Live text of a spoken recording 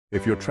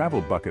If your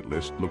travel bucket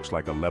list looks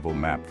like a level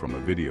map from a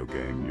video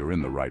game, you're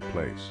in the right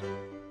place.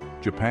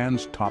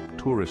 Japan's top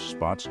tourist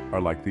spots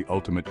are like the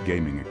ultimate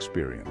gaming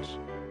experience.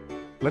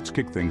 Let's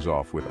kick things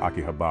off with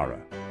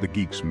Akihabara, the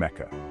geek's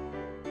mecca.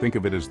 Think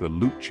of it as the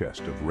loot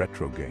chest of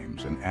retro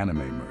games and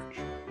anime merch.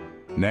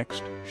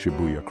 Next,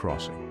 Shibuya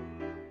Crossing.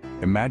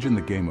 Imagine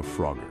the game of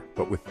Frogger,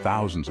 but with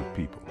thousands of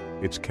people.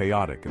 It's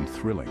chaotic and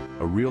thrilling,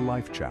 a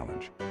real-life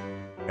challenge.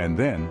 And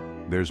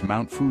then, there's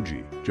Mount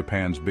Fuji,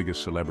 Japan's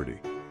biggest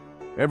celebrity.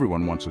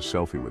 Everyone wants a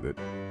selfie with it,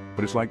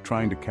 but it's like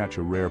trying to catch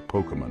a rare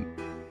Pokémon.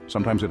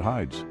 Sometimes it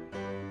hides.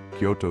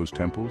 Kyoto's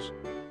temples,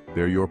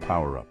 they're your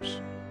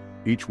power-ups,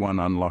 each one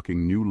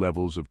unlocking new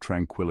levels of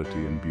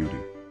tranquility and beauty.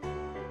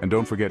 And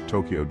don't forget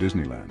Tokyo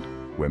Disneyland,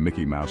 where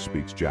Mickey Mouse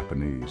speaks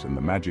Japanese and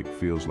the magic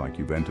feels like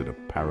you've entered a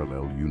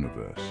parallel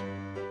universe.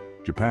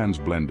 Japan's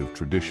blend of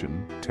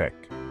tradition, tech,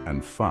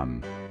 and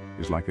fun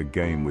is like a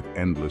game with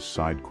endless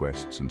side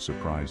quests and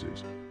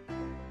surprises.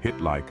 Hit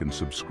like and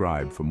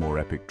subscribe for more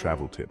epic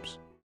travel tips.